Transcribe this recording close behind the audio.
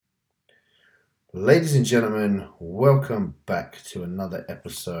Ladies and gentlemen, welcome back to another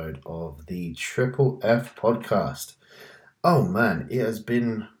episode of the Triple F podcast. Oh man, it has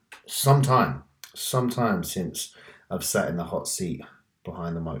been some time since I've sat in the hot seat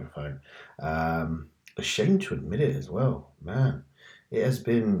behind the microphone. Ashamed to admit it as well, man. It has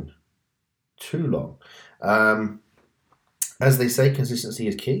been too long. Um, as they say, consistency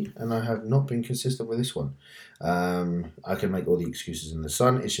is key, and I have not been consistent with this one. I can make all the excuses in the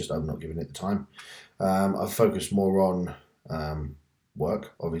sun, it's just I'm not giving it the time. I've focused more on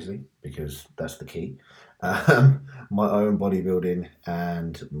work, obviously, because that's the key. My own bodybuilding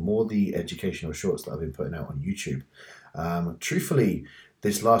and more the educational shorts that I've been putting out on YouTube. Truthfully,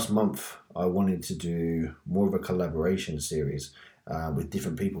 this last month I wanted to do more of a collaboration series with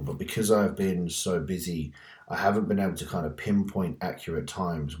different people, but because I've been so busy, I haven't been able to kind of pinpoint accurate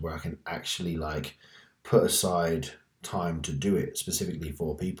times where I can actually put aside time to do it specifically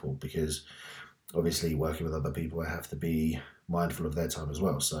for people because obviously working with other people I have to be mindful of their time as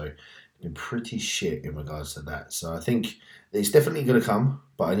well. So I've been pretty shit in regards to that. So I think it's definitely going to come,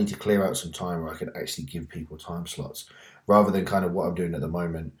 but I need to clear out some time where I can actually give people time slots rather than kind of what I'm doing at the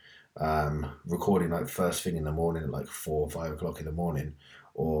moment, recording like first thing in the morning at like 4 or 5 o'clock in the morning,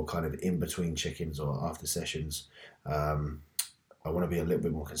 or kind of in between check-ins or after sessions. I want to be a little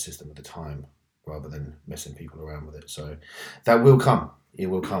bit more consistent with the time rather than messing people around with it. So that will come. It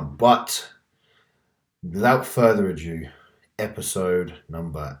will come. But without further ado, episode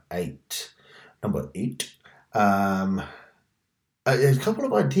number eight. Number eight. There's a couple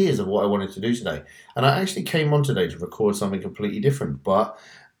of ideas of what I wanted to do today, and I actually came on today to record something completely different, but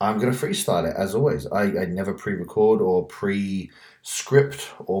I'm going to freestyle it as always. I never pre-record or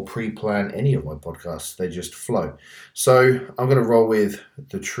pre-script or pre-plan any of my podcasts. They just flow. So I'm going to roll with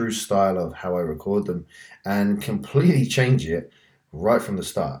the true style of how I record them and completely change it right from the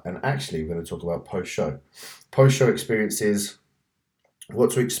start. And actually, we're going to talk about post-show experiences, what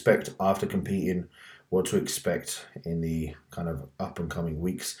to expect after competing, what to expect in the kind of up and coming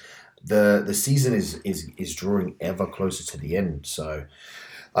weeks. The season is drawing ever closer to the end, so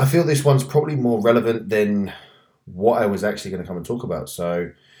I feel this one's probably more relevant than what I was actually going to come and talk about.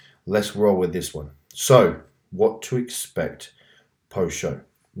 So let's roll with this one. So, what to expect post show?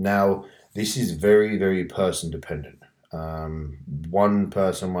 Now, this is very, very person dependent. One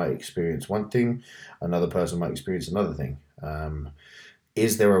person might experience one thing, another person might experience another thing.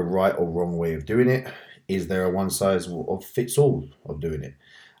 Is there a right or wrong way of doing it? Is there a one size fits all of doing it?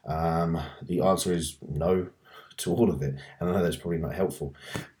 The answer is no to all of it, and I know that's probably not helpful.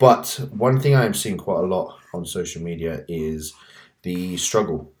 But one thing I am seeing quite a lot on social media is the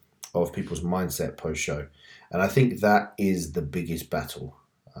struggle of people's mindset post show, and I think that is the biggest battle.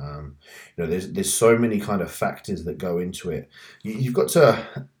 There's so many kind of factors that go into it. You've got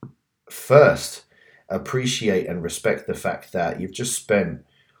to first appreciate and respect the fact that you've just spent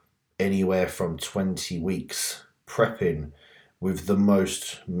anywhere from 20 weeks prepping with the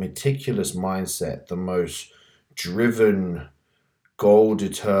most meticulous mindset, the most driven, goal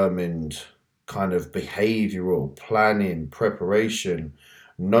determined kind of behavioral planning, preparation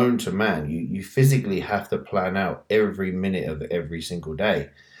known to man. You physically have to plan out every minute of every single day.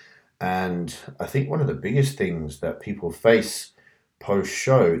 And I think one of the biggest things that people face post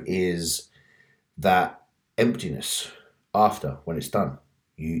show is that emptiness after when it's done.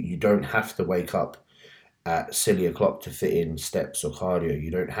 You don't have to wake up at silly o'clock to fit in steps or cardio.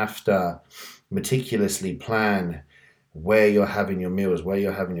 You don't have to meticulously plan where you're having your meals, where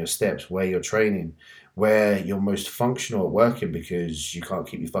you're having your steps, where you're training, where you're most functional at working because you can't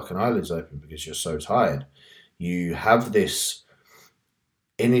keep your fucking eyelids open because you're so tired. You have this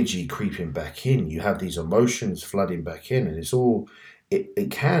energy creeping back in. You have these emotions flooding back in, and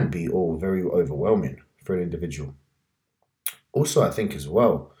it can be all very overwhelming for an individual. Also, I think as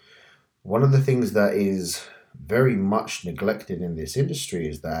well, one of the things that is very much neglected in this industry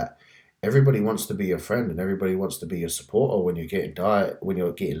is that everybody wants to be your friend and everybody wants to be your supporter when you're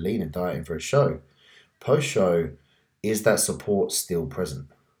getting lean and dieting for a show. Post show, is that support still present,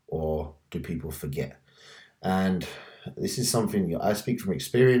 or do people forget? And this is something I speak from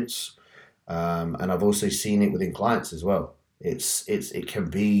experience, and I've also seen it within clients as well. It can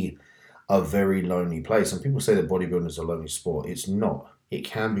be a very lonely place, and people say that bodybuilding is a lonely sport. It's not. It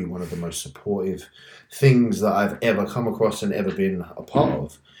can be one of the most supportive things that I've ever come across and ever been a part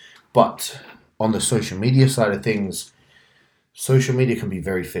of. But on the social media side of things, social media can be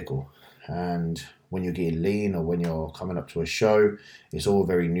very fickle. And when you're getting lean or when you're coming up to a show, it's all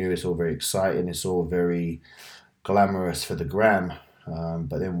very new, it's all very exciting, it's all very glamorous for the gram.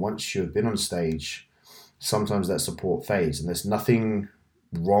 But then once you've been on stage, sometimes that support fades, and there's nothing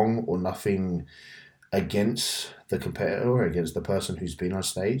wrong or nothing against the competitor or against the person who's been on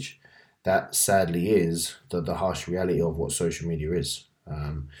stage. That sadly is the harsh reality of what social media is.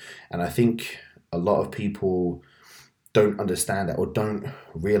 And I think a lot of people don't understand that or don't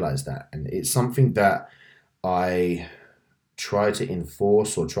realize that. And it's something that I try to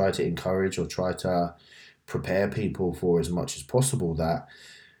enforce or try to encourage or try to prepare people for as much as possible, that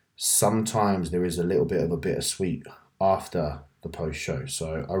sometimes there is a little bit of a bittersweet after the post show.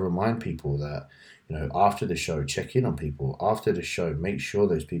 So I remind people that, after the show, check in on people. After the show, make sure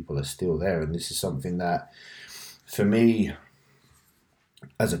those people are still there. And this is something that, for me,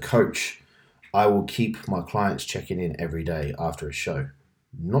 as a coach, I will keep my clients checking in every day after a show.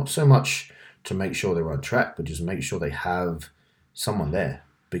 Not so much to make sure they're on track, but just make sure they have someone there,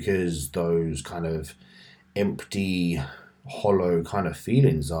 because those kind of empty, hollow kind of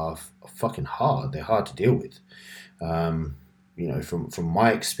feelings are fucking hard. They're hard to deal with. From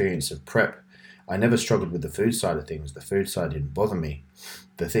my experience of prep, I never struggled with the food side of things. The food side didn't bother me.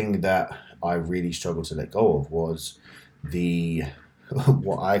 The thing that I really struggled to let go of was the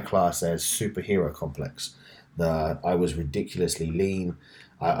what I class as superhero complex. I was ridiculously lean.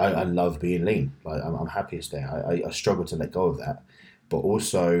 I love being lean. Like I'm happiest there. I struggled to let go of that, but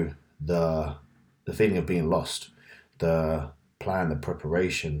also the feeling of being lost, the plan, the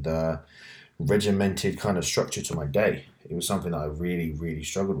preparation, the regimented kind of structure to my day. It was something that I really, really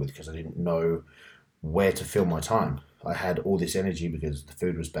struggled with because I didn't know where to fill my time. I had all this energy because the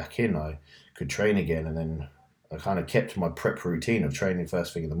food was back in. I could train again, and then I kind of kept my prep routine of training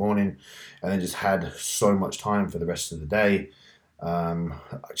first thing in the morning, and then just had so much time for the rest of the day. I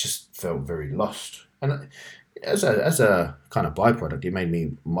just felt very lost, and as a kind of byproduct, it made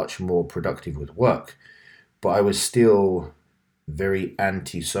me much more productive with work. But I was still very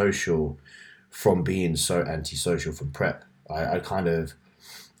antisocial from being so antisocial from prep. I kind of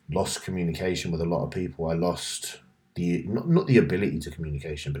lost communication with a lot of people. I lost the not the ability to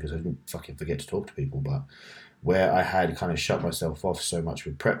communication, because I didn't fucking forget to talk to people, but where I had kind of shut myself off so much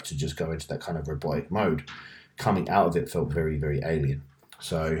with prep to just go into that kind of robotic mode, coming out of it felt very, very alien.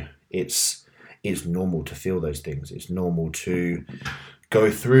 So it's normal to feel those things. It's normal to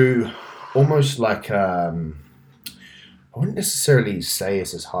go through almost like I wouldn't necessarily say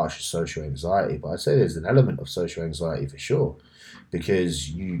it's as harsh as social anxiety, but I'd say there's an element of social anxiety for sure, because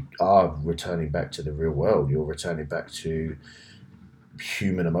you are returning back to the real world. You're returning back to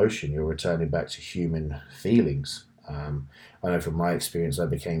human emotion. You're returning back to human feelings. I know from my experience, I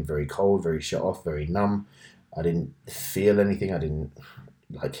became very cold, very shut off, very numb. I didn't feel anything. I didn't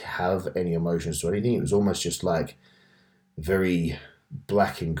have any emotions to anything. It was almost just like very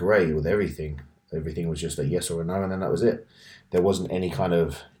black and grey with everything. Everything was just a yes or a no, and then that was it. There wasn't any kind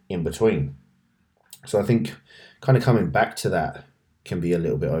of in between. So I think kind of coming back to that can be a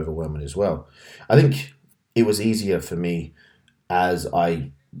little bit overwhelming as well. I think it was easier for me as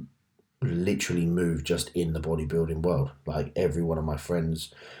I literally moved just in the bodybuilding world. Like every one of my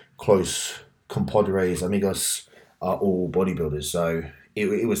friends, close compadres, amigos, are all bodybuilders. So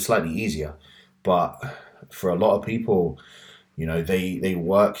it was slightly easier. But for a lot of people, they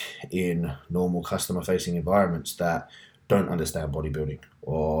work in normal customer facing environments that don't understand bodybuilding,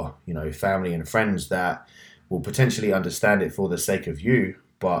 or, family and friends that will potentially understand it for the sake of you,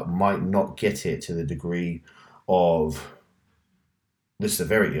 but might not get it to the degree of the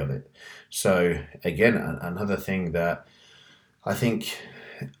severity of it. So again, another thing that I think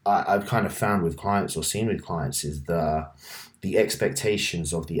I've kind of found with clients or seen with clients is the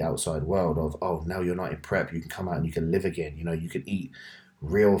expectations of the outside world of, oh, now you're not in prep, you can come out and you can live again, you can eat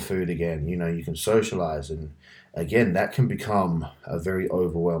real food again, you can socialize. And again, that can become a very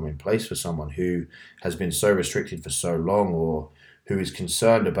overwhelming place for someone who has been so restricted for so long, or who is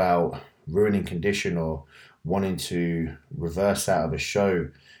concerned about ruining condition or wanting to reverse out of a show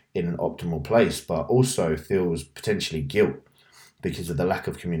in an optimal place, but also feels potentially guilt because of the lack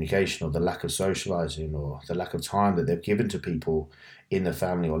of communication or the lack of socializing or the lack of time that they've given to people in their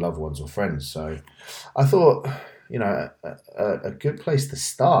family or loved ones or friends. So I thought, a good place to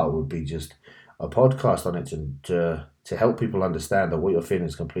start would be just a podcast on it to help people understand that what you're feeling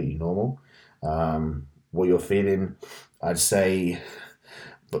is completely normal. What you're feeling, I'd say,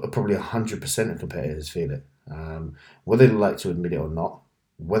 but probably 100% of competitors feel it. Whether they like to admit it or not,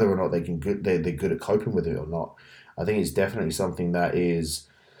 whether or not they're good at coping with it or not, I think it's definitely something that is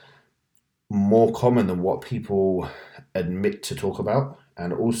more common than what people admit to talk about,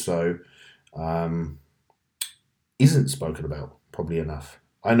 and also isn't spoken about probably enough.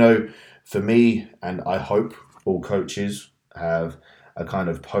 I know for me, and I hope all coaches have a kind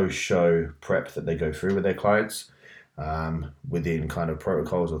of post-show prep that they go through with their clients. within kind of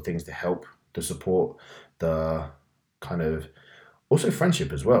protocols or things to help to support the kind of also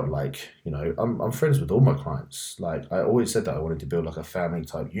friendship as well. Like, I'm friends with all my clients. Like, I always said that I wanted to build like a family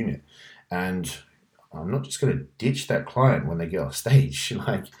type unit, and I'm not just going to ditch that client when they get off stage.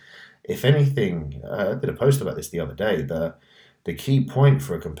 Like, if anything, I did a post about this the other day. The key point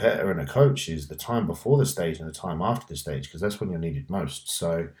for a competitor and a coach is the time before the stage and the time after the stage, because that's when you're needed most.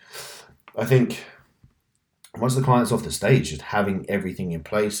 So I think once the client's off the stage, just having everything in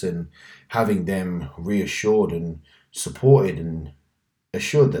place and having them reassured and supported and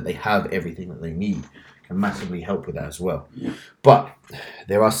assured that they have everything that they need can massively help with that as well. But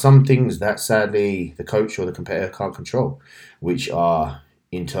there are some things that sadly the coach or the competitor can't control, which are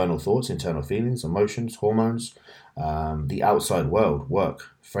internal thoughts, internal feelings, emotions, hormones, the outside world, work,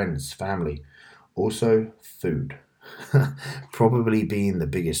 friends, family, also food, probably being the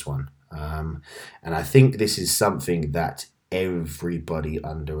biggest one. And I think this is something that everybody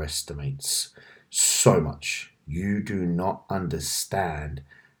underestimates so much. You do not understand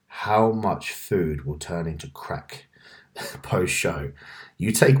how much food will turn into crack post show.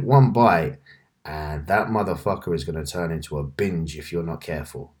 You take one bite, and that motherfucker is going to turn into a binge if you're not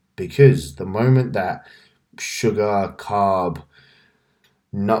careful. Because the moment that sugar, carb,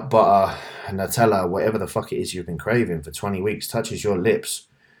 nut butter, Nutella, whatever the fuck it is you've been craving for 20 weeks touches your lips,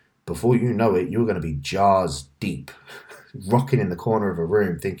 before you know it, you're going to be jars deep, rocking in the corner of a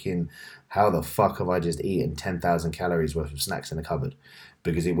room thinking, how the fuck have I just eaten 10,000 calories worth of snacks in the cupboard?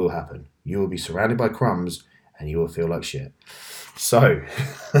 Because it will happen. You will be surrounded by crumbs and you will feel like shit. So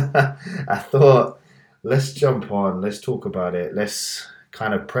I thought, let's jump on, let's talk about it, let's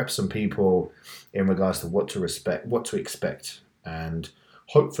kind of prep some people in regards to what to expect, and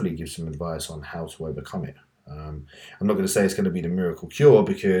hopefully give some advice on how to overcome it. I'm not going to say it's going to be the miracle cure,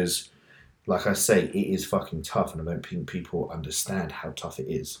 because, like I say, it is fucking tough, and I don't think people understand how tough it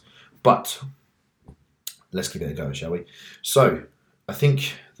is. But let's give it a go, shall we? So I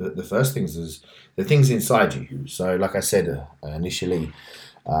think the first things is the things inside you. So, like I said initially,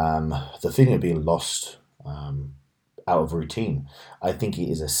 the feeling of being lost out of routine, I think it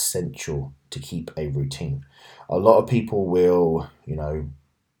is essential to keep a routine. A lot of people will,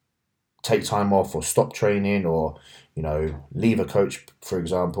 take time off or stop training or, leave a coach, for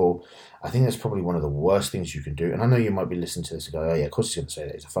example. I think that's probably one of the worst things you can do. And I know you might be listening to this and go, oh yeah, of course he's going to say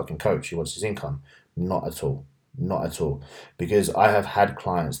that. He's a fucking coach. He wants his income. Not at all. Not at all. Because I have had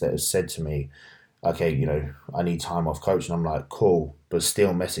clients that have said to me, okay, I need time off, coach. And I'm like, cool, but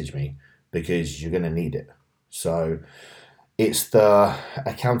still message me because you're going to need it. So it's the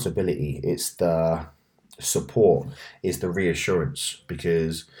accountability. It's the support. It's the reassurance.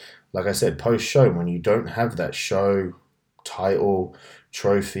 Because like I said, post show, when you don't have that show title,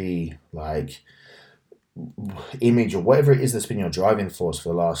 trophy, like image or whatever it is that's been your driving force for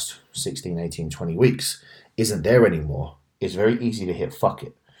the last 16, 18, 20 weeks isn't there anymore, it's very easy to hit fuck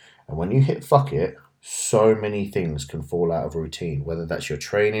it. And when you hit fuck it, so many things can fall out of routine, whether that's your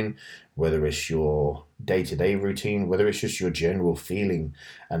training, whether it's your day-to-day routine, whether it's just your general feeling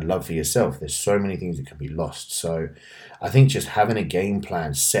and love for yourself. There's so many things that can be lost. So I think just having a game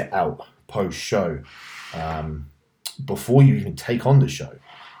plan set out post-show, before you even take on the show,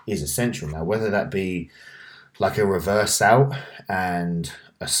 is essential. Now, whether that be like a reverse out and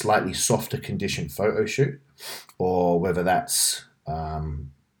a slightly softer condition photo shoot, or whether that's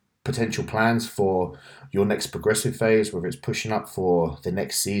potential plans for your next progressive phase, whether it's pushing up for the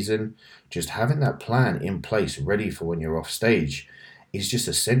next season, just having that plan in place ready for when you're off stage is just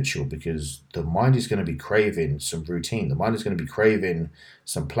essential, because the mind is going to be craving some routine. The mind is going to be craving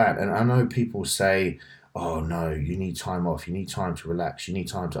some plan. And I know people say, oh no, you need time off, you need time to relax, you need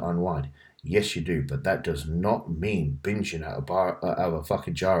time to unwind. Yes, you do, but that does not mean binging out of a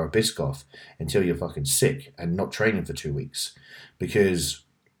fucking jar of Biscoff until you're fucking sick and not training for 2 weeks, because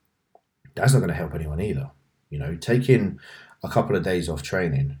that's not going to help anyone either. Taking a couple of days off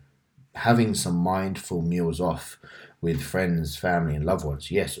training, having some mindful meals off with friends, family, and loved ones.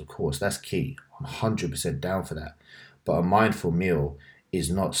 Yes, of course, that's key. I'm 100% down for that. But a mindful meal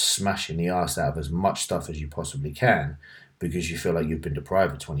is not smashing the arse out of as much stuff as you possibly can because you feel like you've been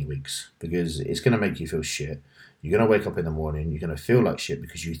deprived for 20 weeks. Because it's going to make you feel shit. You're going to wake up in the morning, you're going to feel like shit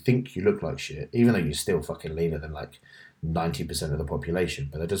because you think you look like shit, even though you're still fucking leaner than like 90% of the population.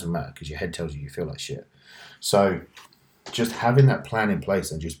 But that doesn't matter because your head tells you feel like shit. So just having that plan in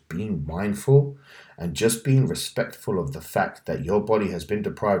place and just being mindful and just being respectful of the fact that your body has been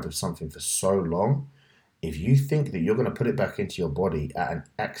deprived of something for so long, if you think that you're going to put it back into your body at an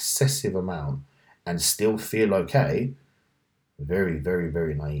excessive amount and still feel okay, very, very,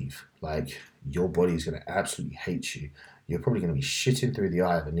 very naive. Like, your body is going to absolutely hate you. You're probably going to be shitting through the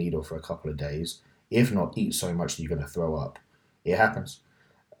eye of a needle for a couple of days, if not eat so much that you're going to throw up. It happens.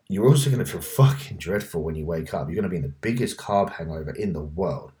 You're also going to feel fucking dreadful when you wake up. You're going to be in the biggest carb hangover in the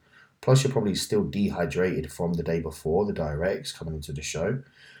world. Plus, you're probably still dehydrated from the day before, the diuretics coming into the show.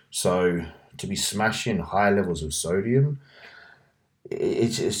 So, to be smashing high levels of sodium,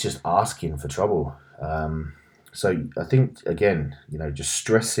 it's just asking for trouble. So, I think, again, just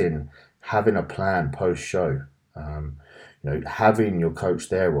stressing having a plan post show. Having your coach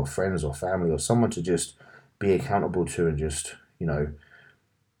there, or friends or family or someone to just be accountable to, and just,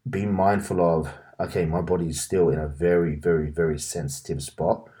 be mindful of, okay, my body is still in a very, very, very sensitive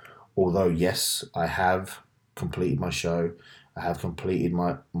spot. Although, yes, I have completed my show, I have completed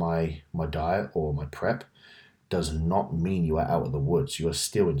my diet or my prep, does not mean you are out of the woods. You are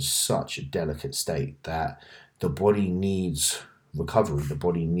still in such a delicate state that the body needs recovery. The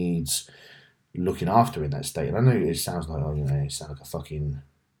body needs looking after in that state. And I know it sounds like, it sounds like a fucking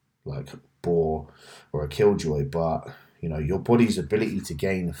like bore or a killjoy, but your body's ability to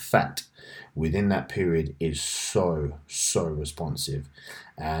gain fat within that period is so responsive.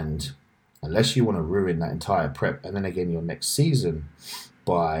 And unless you want to ruin that entire prep and then again your next season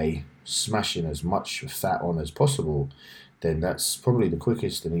by smashing as much fat on as possible, then that's probably the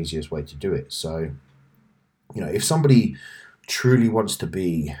quickest and easiest way to do it. So, if somebody truly wants to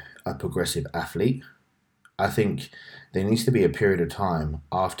be a progressive athlete, I think there needs to be a period of time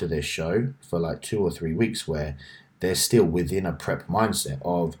after their show for like 2 or 3 weeks where they're still within a prep mindset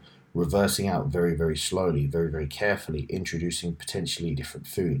of reversing out very, very slowly, very, very carefully, introducing potentially different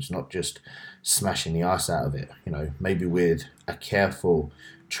foods, not just smashing the ass out of it, maybe with a careful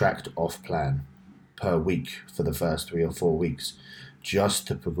tracked off plan per week for the first 3 or 4 weeks, just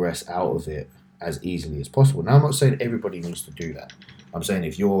to progress out of it as easily as possible. Now, I'm not saying everybody needs to do that. I'm saying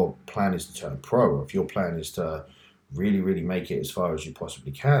if your plan is to turn pro, or if your plan is to really, really make it as far as you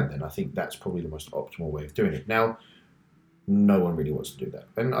possibly can, then I think that's probably the most optimal way of doing it. Now, no one really wants to do that,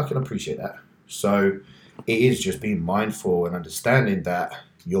 and I can appreciate that. So it is just being mindful and understanding that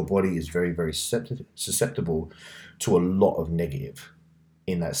your body is very, very susceptible to a lot of negative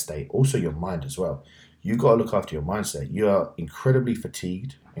in that state. Also, your mind as well. You got to look after your mindset. You are incredibly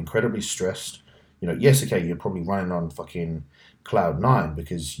fatigued, incredibly stressed. Yes, okay, you're probably running on fucking cloud nine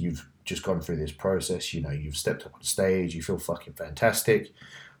because you've just gone through this process. You've stepped up on stage, you feel fucking fantastic,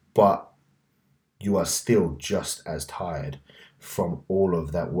 but you are still just as tired from all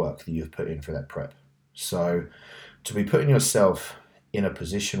of that work that you've put in for that prep. So to be putting yourself in a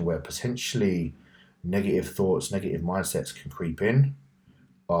position where potentially negative thoughts, negative mindsets can creep in,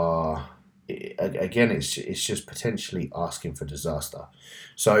 again, it's just potentially asking for disaster.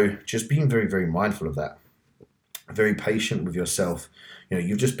 So just being very, very mindful of that, very patient with yourself.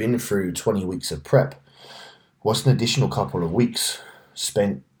 You've just been through 20 weeks of prep. What's an additional couple of weeks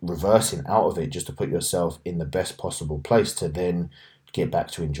spent reversing out of it just to put yourself in the best possible place to then get back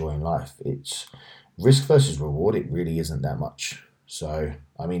to enjoying life? It's risk versus reward. It really isn't that much. So,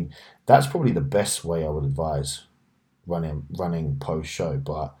 that's probably the best way I would advise running post-show,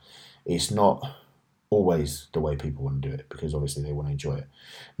 but it's not always the way people want to do it, because obviously they want to enjoy it.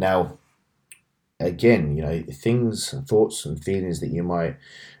 Now, again, thoughts and feelings that you might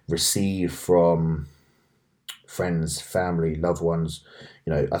receive from friends, family, loved ones,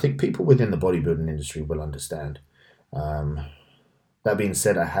 I think people within the bodybuilding industry will understand. That being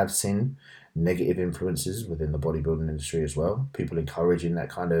said, I have seen negative influences within the bodybuilding industry as well. People encouraging that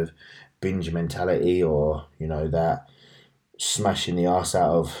kind of binge mentality, or, that smashing the ass out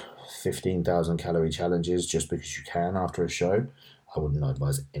of 15,000 calorie challenges just because you can after a show. I wouldn't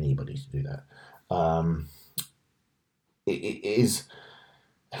advise anybody to do that.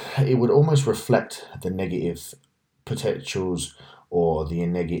 It would almost reflect the negative potentials or the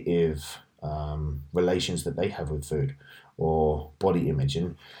negative relations that they have with food or body image.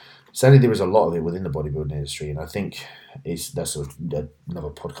 And sadly, there is a lot of it within the bodybuilding industry, and I think that's another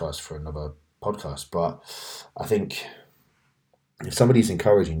podcast for another podcast. But I think if somebody's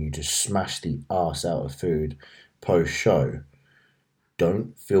encouraging you to smash the ass out of food post-show,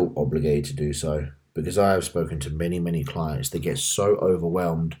 don't feel obligated to do so, because I have spoken to many, many clients that get so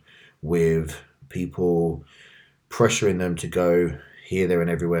overwhelmed with people pressuring them to go here, there, and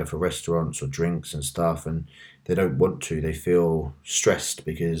everywhere for restaurants or drinks and stuff, and they don't want to. They feel stressed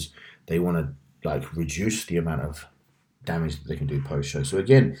because they want to reduce the amount of damage that they can do post-show. So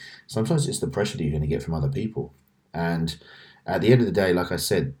again, sometimes it's the pressure that you're going to get from other people. And at the end of the day, like I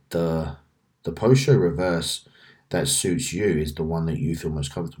said, the post-show reverse that suits you is the one that you feel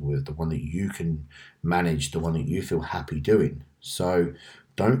most comfortable with, the one that you can manage, the one that you feel happy doing. So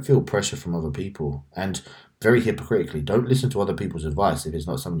don't feel pressure from other people. And very hypocritically, don't listen to other people's advice if it's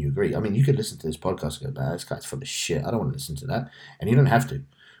not something you agree. I mean, you could listen to this podcast and go, nah, this guy's full of shit. I don't want to listen to that. And you don't have to.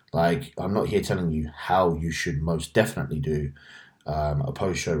 Like, I'm not here telling you how you should most definitely do a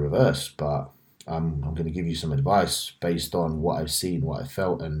post-show reverse, but I'm going to give you some advice based on what I've seen, what I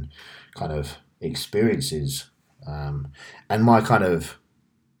felt, and kind of experiences, and my kind of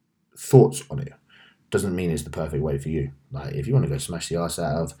thoughts on it. Doesn't mean it's the perfect way for you. Like, if you want to go smash the arse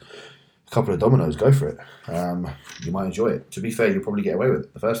out of a couple of dominoes, go for it. You might enjoy it. To be fair, you'll probably get away with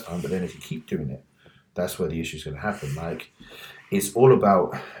it the first time, but then if you keep doing it, that's where the issue's going to happen. Like, it's all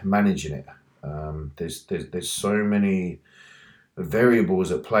about managing it. There's so many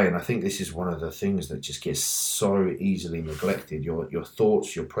variables at play, and I think this is one of the things that just gets so easily neglected. Your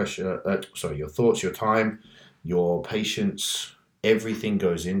thoughts, your pressure, your thoughts, your time, your patience, everything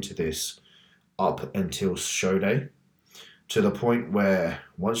goes into this up until show day, to the point where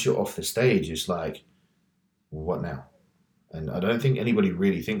once you're off the stage, it's like, what now? And I don't think anybody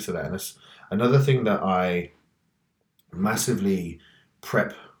really thinks of that. And that's another thing that I massively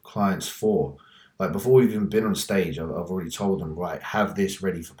prep clients for. Like, before we've even been on stage, I've already told them, right, have this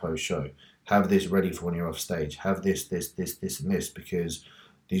ready for post-show. Have this ready for when you're off stage. Have this, and this, because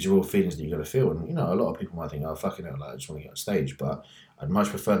these are all feelings that you're going to feel. And, a lot of people might think, oh, fucking hell, like, I just want to get on stage. But I'd much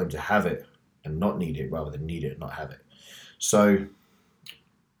prefer them to have it and not need it rather than need it and not have it. So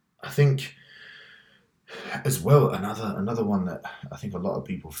I think as well, another one that I think a lot of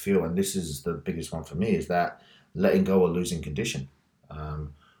people feel, and this is the biggest one for me, is that letting go or losing condition.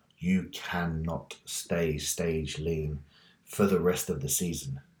 You cannot stay stage lean for the rest of the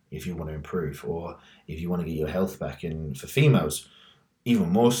season if you want to improve, or if you want to get your health back. And for females, even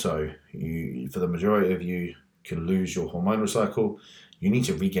more so, for the majority of you can lose your hormonal cycle. You need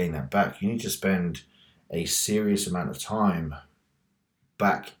to regain that back. You need to spend a serious amount of time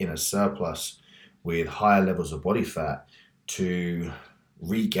back in a surplus with higher levels of body fat to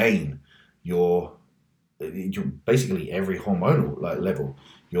regain your basically every hormonal level.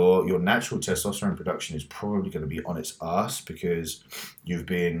 Your natural testosterone production is probably going to be on its ass because you've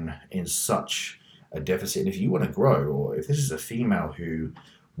been in such a deficit. And if you want to grow, or if this is a female who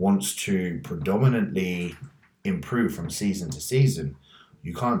wants to predominantly improve from season to season,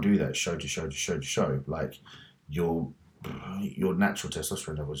 you can't do that show to show to show to show. Like, your natural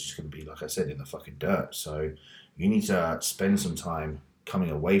testosterone level is just going to be, like I said, in the fucking dirt. So you need to spend some time coming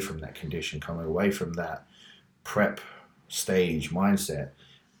away from that condition, coming away from that prep stage mindset,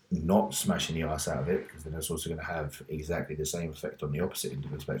 not smashing the ass out of it, because then that's also going to have exactly the same effect on the opposite end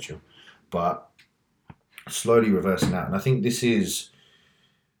of the spectrum, but slowly reversing out. And I think this is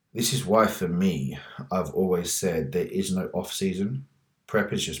why, for me, I've always said there is no off season.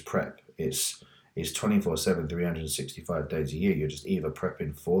 Prep is just prep. It's 24/7, 365 days a year. You're just either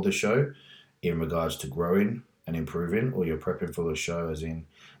prepping for the show in regards to growing and improving, or you're prepping for the show as in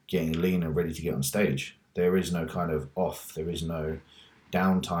getting lean and ready to get on stage. There is no kind of off. There is no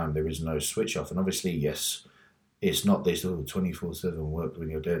downtime. There is no switch off. And obviously, yes, it's not this little 24/7 work when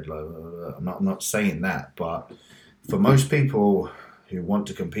you're dead. I'm not saying that, but for most people who want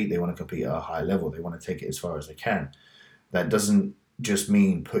to compete, they want to compete at a high level. They want to take it as far as they can. That doesn't just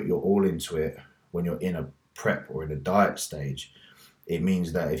mean put your all into it when you're in a prep or in a diet stage. It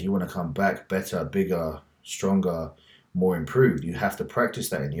means that if you want to come back better, bigger, stronger, more improved, you have to practice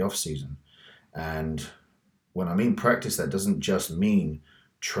that in the off season. And when I mean practice, that doesn't just mean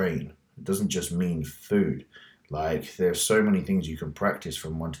train. It doesn't just mean food. Like, there's so many things you can practice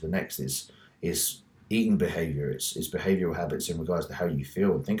from one to the next. It's eating behavior. It's behavioral habits in regards to how you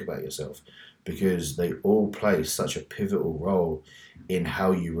feel and think about yourself, because they all play such a pivotal role in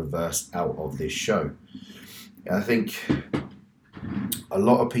how you reverse out of this show. I think a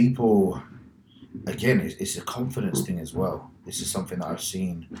lot of people, again, it's a confidence thing as well. This is something that I've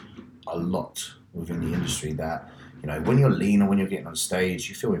seen a lot within the industry, that, when you're lean or when you're getting on stage,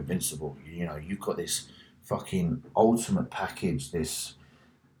 you feel invincible. You've got this fucking ultimate package, this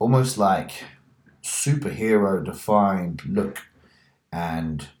almost like superhero defined look.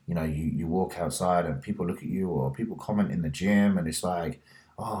 And, you walk outside and people look at you, or people comment in the gym, and it's like,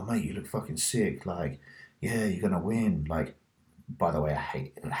 oh, mate, you look fucking sick. Like, yeah, you're going to win. Like, by the way, I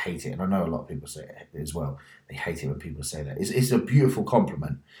hate it. And I know a lot of people say it as well. They hate it when people say that. It's a beautiful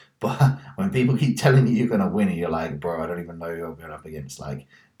compliment. But when people keep telling you you're going to win, and you're like, bro, I don't even know who I'm going up against. Like,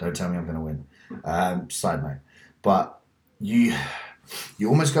 don't tell me I'm going to win. Side note. But you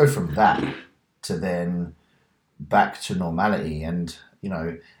almost go from that to then back to normality. And,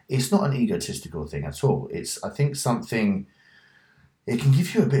 it's not an egotistical thing at all. It's, I think, something, it can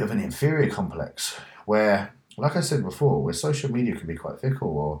give you a bit of an inferior complex, where like I said before, where social media can be quite fickle,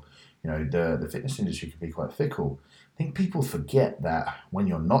 or the fitness industry can be quite fickle. I think people forget that when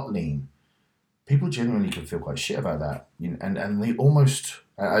you're not lean, people genuinely can feel quite shit about that. And they almost,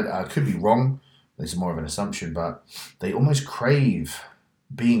 I could be wrong, this is more of an assumption, but they almost crave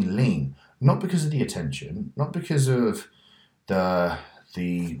being lean, not because of the attention, not because of the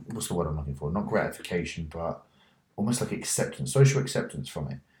what's the word I'm looking for? Not gratification, but almost like acceptance, social acceptance from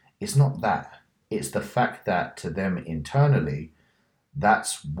it. It's not that. It's the fact that to them internally,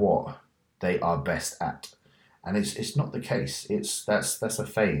 that's what they are best at, and it's not the case. That's a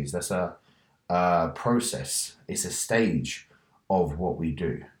phase. That's a process. It's a stage of what we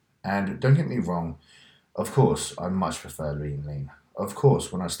do. And don't get me wrong. Of course, I much prefer lean. Of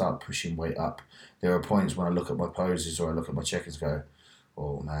course, when I start pushing weight up, there are points when I look at my poses or I look at my check-ins, go,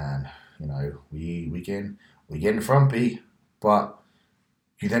 oh man, we getting frumpy, but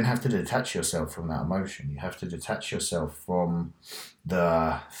you then have to detach yourself from that emotion. You have to detach yourself from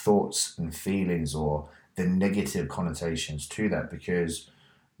the thoughts and feelings or the negative connotations to that, because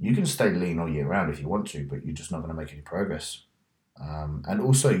you can stay lean all year round if you want to, but you're just not going to make any progress. And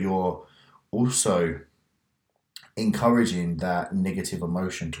also, you're also encouraging that negative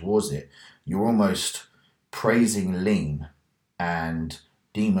emotion towards it. You're almost praising lean and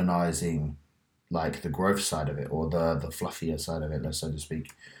demonizing like the growth side of it, or the fluffier side of it, let's so to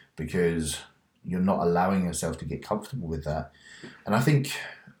speak, because you're not allowing yourself to get comfortable with that. And I think,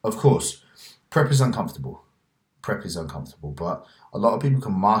 of course, prep is uncomfortable. Prep is uncomfortable, but a lot of people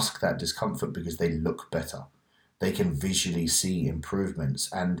can mask that discomfort because they look better. They can visually see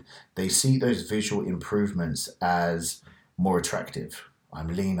improvements, and they see those visual improvements as more attractive. I'm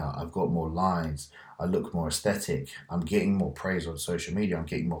leaner, I've got more lines, I look more aesthetic, I'm getting more praise on social media, I'm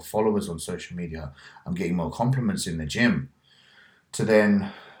getting more followers on social media, I'm getting more compliments in the gym. To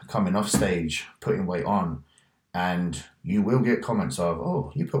then coming off stage, putting weight on, and you will get comments of,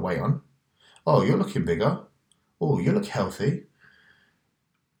 oh, you put weight on, oh, you're looking bigger, oh, you look healthy.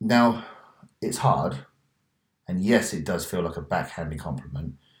 Now, it's hard, and yes, it does feel like a backhanded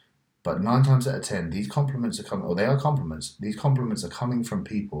compliment, but 9 times out of 10, these compliments are coming, or they are compliments. These compliments are coming from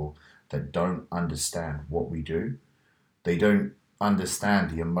people that don't understand what we do. They don't understand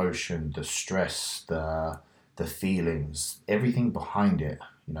the emotion, the stress, the feelings, everything behind it.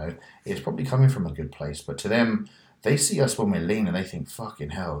 It's probably coming from a good place, but to them, they see us when we're lean and they think,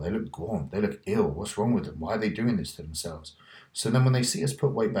 fucking hell, they look gaunt, they look ill. What's wrong with them? Why are they doing this to themselves? So then when they see us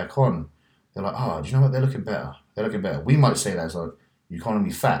put weight back on, they're like, oh, do you know what? They're looking better. They're looking better. We might say that as like, you're calling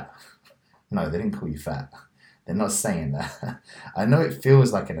me fat. No, they didn't call you fat. They're not saying that. I know it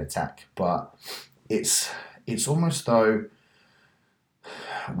feels like an attack, but it's almost though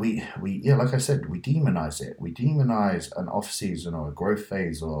we yeah, like I said, we demonize it. We demonize an off season or a growth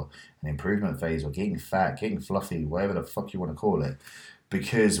phase or an improvement phase or getting fat, getting fluffy, whatever the fuck you want to call it,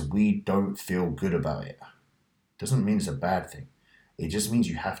 because we don't feel good about it. Doesn't mean it's a bad thing. It just means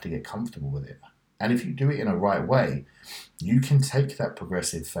you have to get comfortable with it. And if you do it in a right way, you can take that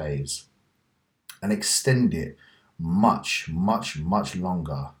progressive phase and extend it much, much, much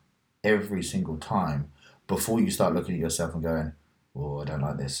longer every single time before you start looking at yourself and going, oh, I don't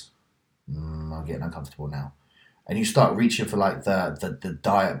like this. I'm getting uncomfortable now. And you start reaching for like the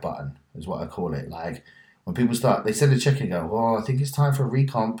diet button, is what I call it. Like when people start, they send a check and go, oh, I think it's time for a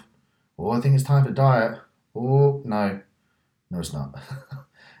recomp. Oh, I think it's time for diet. Oh, no. No, it's not.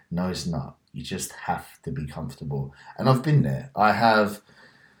 No, it's not. You just have to be comfortable. And I've been there. I have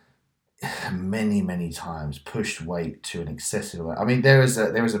many, many times pushed weight to an excessive weight. I mean, there is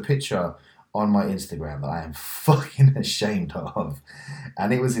a picture on my Instagram that I am fucking ashamed of,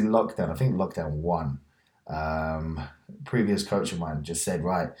 and it was in lockdown. I think lockdown 1. Previous coach of mine just said,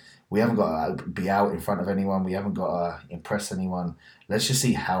 right, we haven't got to be out in front of anyone. We haven't got to impress anyone. Let's just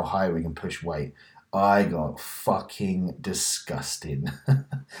see how high we can push weight. I got fucking disgusting.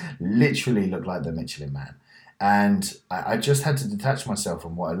 Literally looked like the Michelin Man. And I just had to detach myself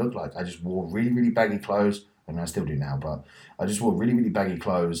from what I looked like. I just wore really, really baggy clothes. I mean, I still do now, but I just wore really, really baggy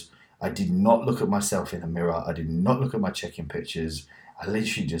clothes. I did not look at myself in the mirror. I did not look at my check-in pictures. I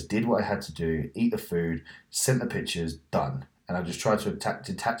literally just did what I had to do, eat the food, sent the pictures, done. And I just tried to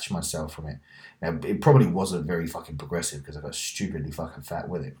detach myself from it. Now, it probably wasn't very fucking progressive because I got stupidly fucking fat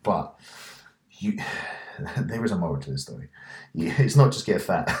with it, but there is a moral to this story. It's not just get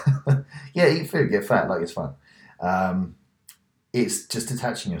fat. Yeah, eat food, get fat, like it's fun. It's just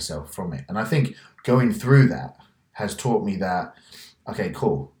detaching yourself from it. And I think going through that has taught me that, okay,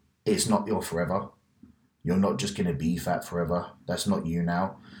 cool, it's not your forever. You're not just going to be fat forever. That's not you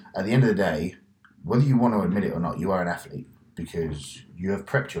now. At the end of the day, whether you want to admit it or not, you are an athlete because you have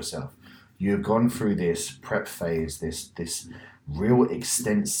prepped yourself. you've gone through this prep phase, this real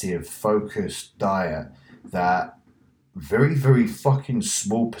extensive, focused diet that very, very fucking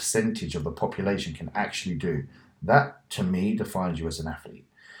small percentage of the population can actually do. That, to me, defines you as an athlete.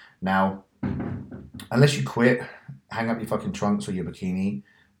 Now, unless you quit, hang up your fucking trunks or your bikini,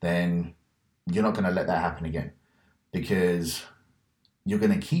 then you're not going to let that happen again, because you're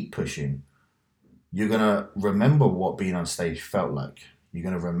going to keep pushing. You're going to remember what being on stage felt like. You're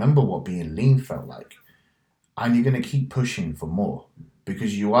going to remember what being lean felt like. And you're going to keep pushing for more,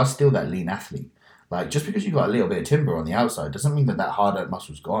 because you are still that lean athlete. Like, just because you got a little bit of timber on the outside doesn't mean that hard out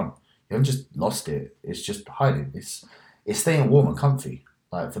muscle's gone. You haven't just lost it. It's just hiding. It's staying warm and comfy,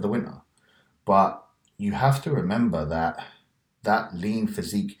 like, for the winter. But you have to remember that that lean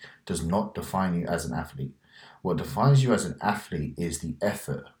physique does not define you as an athlete. What defines you as an athlete is the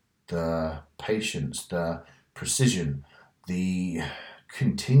effort, the patience, the precision, the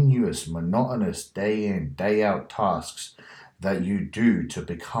continuous, monotonous, day in, day out tasks that you do to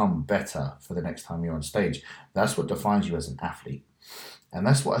become better for the next time you're on stage. That's what defines you as an athlete. And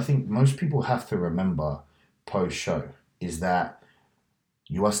that's what I think most people have to remember post-show, is that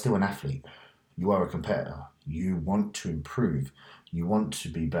you are still an athlete. You are a competitor. You want to improve. You want to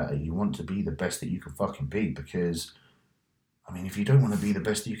be better. You want to be the best that you can fucking be, because, I mean, if you don't want to be the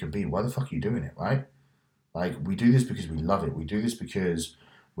best that you can be, why the fuck are you doing it, right? Like, we do this because we love it. We do this because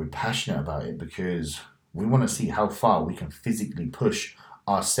we're passionate about it, because we want to see how far we can physically push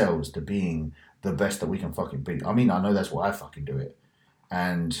ourselves to being the best that we can fucking be. I mean, I know that's why I fucking do it.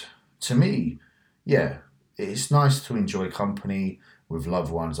 And to me, yeah, it's nice to enjoy company with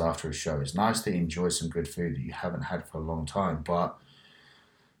loved ones after a show. It's nice to enjoy some good food that you haven't had for a long time. But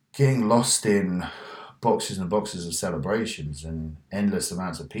getting lost in boxes and boxes of celebrations and endless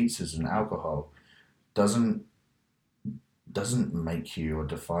amounts of pizzas and alcohol doesn't make you or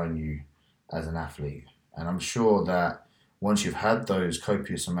define you as an athlete. And I'm sure that once you've had those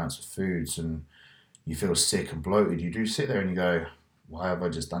copious amounts of foods and you feel sick and bloated, you do sit there and you go, why have I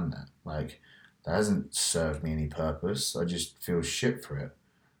just done that? Like, that hasn't served me any purpose. I just feel shit for it.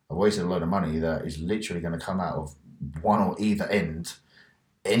 I've wasted a load of money that is literally going to come out of one or either end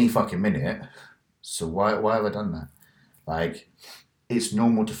any fucking minute. So why have I done that? Like, it's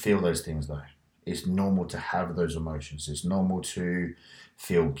normal to feel those things, though. It's normal to have those emotions. It's normal to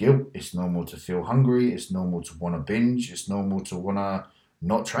feel guilt. It's normal to feel hungry. It's normal to want to binge. It's normal to want to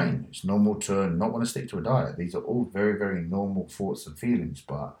not train. It's normal to not want to stick to a diet. These are all very, very normal thoughts and feelings.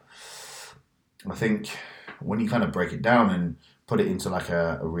 But I think when you kind of break it down and put it into like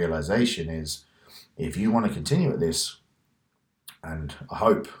a realization is, if you want to continue at this, and I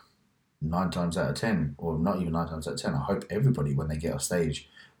hope 9 times out of 10, or not even 9 times out of 10, I hope everybody, when they get off stage,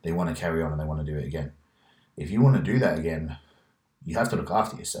 they want to carry on and they want to do it again. If you want to do that again, you have to look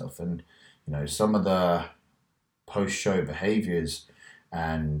after yourself. And, you know, some of the post-show behaviors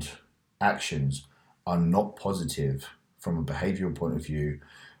and actions are not positive from a behavioral point of view,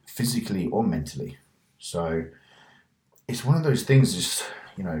 physically or mentally. So it's one of those things, just,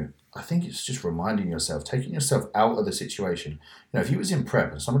 you know, I think it's just reminding yourself, taking yourself out of the situation. You know, if you was in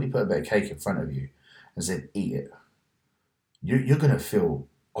prep and somebody put a bit of cake in front of you and said, eat it, you're going to feel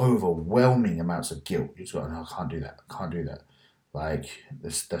overwhelming amounts of guilt. You're just going, no, I can't do that. I can't do that. Like,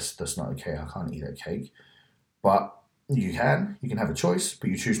 that's not okay. I can't eat that cake. But you can have a choice, but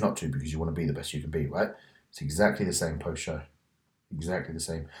you choose not to because you want to be the best you can be, right? It's exactly the same post-show. Exactly the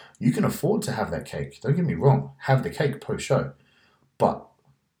same. You can afford to have that cake. Don't get me wrong. Have the cake post-show. But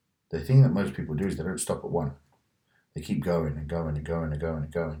the thing that most people do is they don't stop at one. They keep going and going and going and going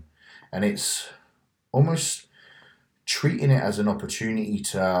and going. And it's almost treating it as an opportunity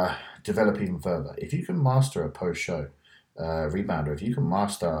to develop even further. If you can master a post-show rebounder, if you can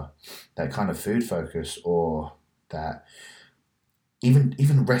master that kind of food focus, or that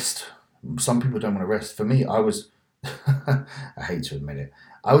even rest. Some people don't want to rest. For me, I was, I hate to admit it,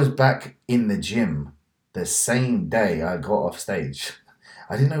 I was back in the gym the same day I got off stage.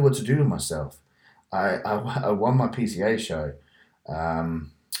 I didn't know what to do with myself. I won my PCA show,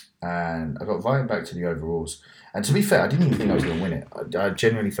 and I got invited back to the overalls. And to be fair, I didn't even think I was going to win it. I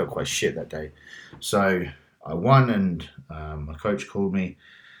genuinely felt quite shit that day. So I won, and my coach called me,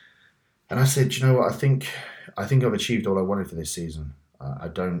 and I said, you know what, I think I've achieved all I wanted for this season. I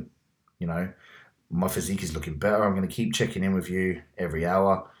don't, you know, my physique is looking better. I'm going to keep checking in with you every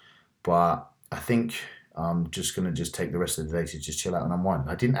hour, but I think I'm just going to take the rest of the day to just chill out and unwind.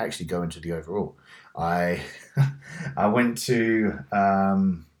 I didn't actually go into the overall. I went to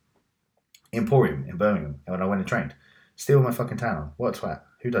Emporium in Birmingham when I went and trained. Still in my fucking town. What a twat.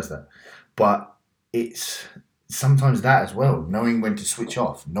 Who does that? But it's sometimes that as well, knowing when to switch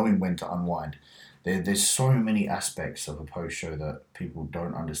off, knowing when to unwind. There's so many aspects of a post show that people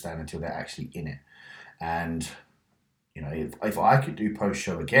don't understand until they're actually in it. And, if I could do post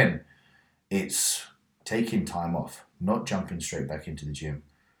show again, it's taking time off, not jumping straight back into the gym,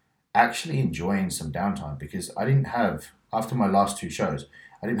 actually enjoying some downtime because after my last two shows,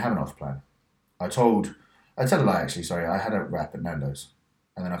 I didn't have an off plan. I tell a lie actually, sorry, I had a wrap at Nando's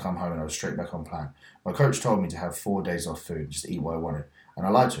and then I come home and I was straight back on plan. My coach told me to have 4 days off food, just eat what I wanted. And I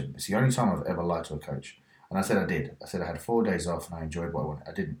lied to him. It's the only time I've ever lied to a coach. And I said I did. I said I had 4 days off and I enjoyed what I wanted.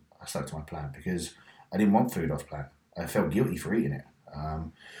 I didn't. I stuck to my plan because I didn't want food off plan. I felt guilty for eating it.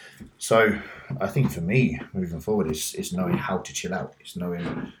 So I think for me, moving forward, it's knowing how to chill out. It's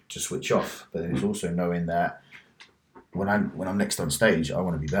knowing to switch off. But then it's also knowing that when I'm next on stage, I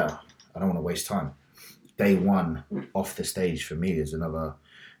want to be better. I don't want to waste time. Day one off the stage for me is another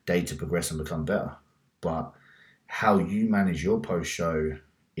day to progress and become better. But how you manage your post show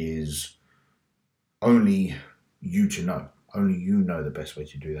is only you to know. Only you know the best way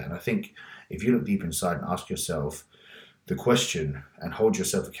to do that. And I think if you look deep inside and ask yourself the question and hold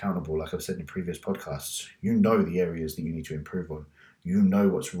yourself accountable, like I've said in previous podcasts, you know the areas that you need to improve on. You know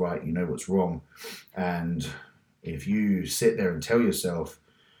what's right, you know what's wrong. And if you sit there and tell yourself,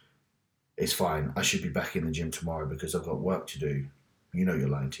 it's fine, I should be back in the gym tomorrow because I've got work to do, you know you're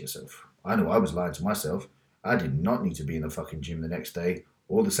lying to yourself. I know I was lying to myself. I did not need to be in the fucking gym the next day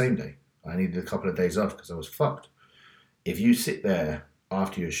or the same day. I needed a couple of days off because I was fucked. If you sit there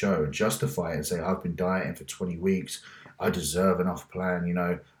after your show and justify it and say, I've been dieting for 20 weeks, I deserve an off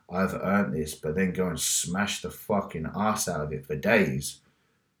plan, I've earned this, but then go and smash the fucking ass out of it for days,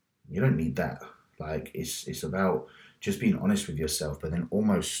 you don't need that. Like, it's about just being honest with yourself, but then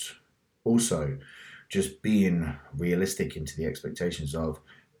almost also just being realistic into the expectations of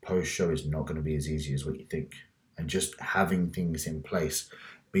post show is not going to be as easy as what you think. And just having things in place,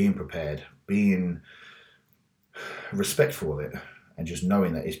 being prepared, being respectful of it, and just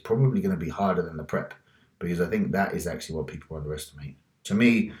knowing that it's probably going to be harder than the prep, because I think that is actually what people underestimate. To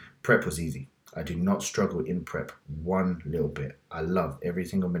me, prep was easy. I did not struggle in prep one little bit. I loved every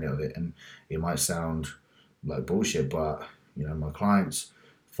single minute of it, and it might sound like bullshit, but my clients,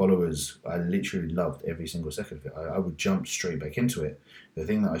 followers, I literally loved every single second of it. I would jump straight back into it. The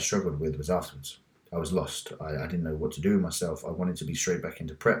thing that I struggled with was afterwards. I was lost. I didn't know what to do with myself. I wanted to be straight back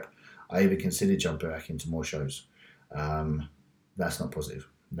into prep. I even considered jumping back into more shows. That's not positive.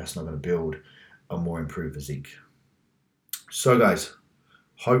 That's not going to build a more improved physique. So guys,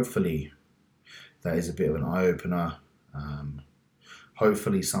 hopefully that is a bit of an eye-opener.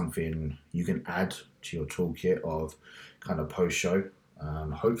 Hopefully something you can add to your toolkit of kind of post-show.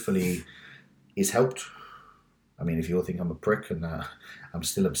 Hopefully it's helped. I mean, if you all think I'm a prick and I'm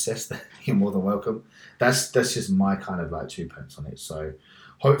still obsessed, you're more than welcome. That's just my kind of like 2 pence on it. So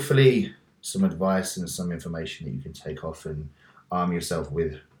hopefully some advice and some information that you can take off and arm yourself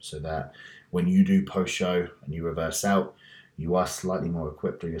with, so that when you do post-show and you reverse out, you are slightly more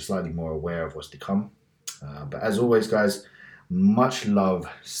equipped, or you're slightly more aware of what's to come. But as always, guys, much love.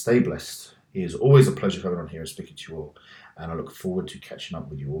 Stay blessed. It is always a pleasure coming on here and speaking to you all. And I look forward to catching up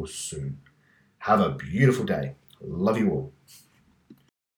with you all soon. Have a beautiful day. Love you all.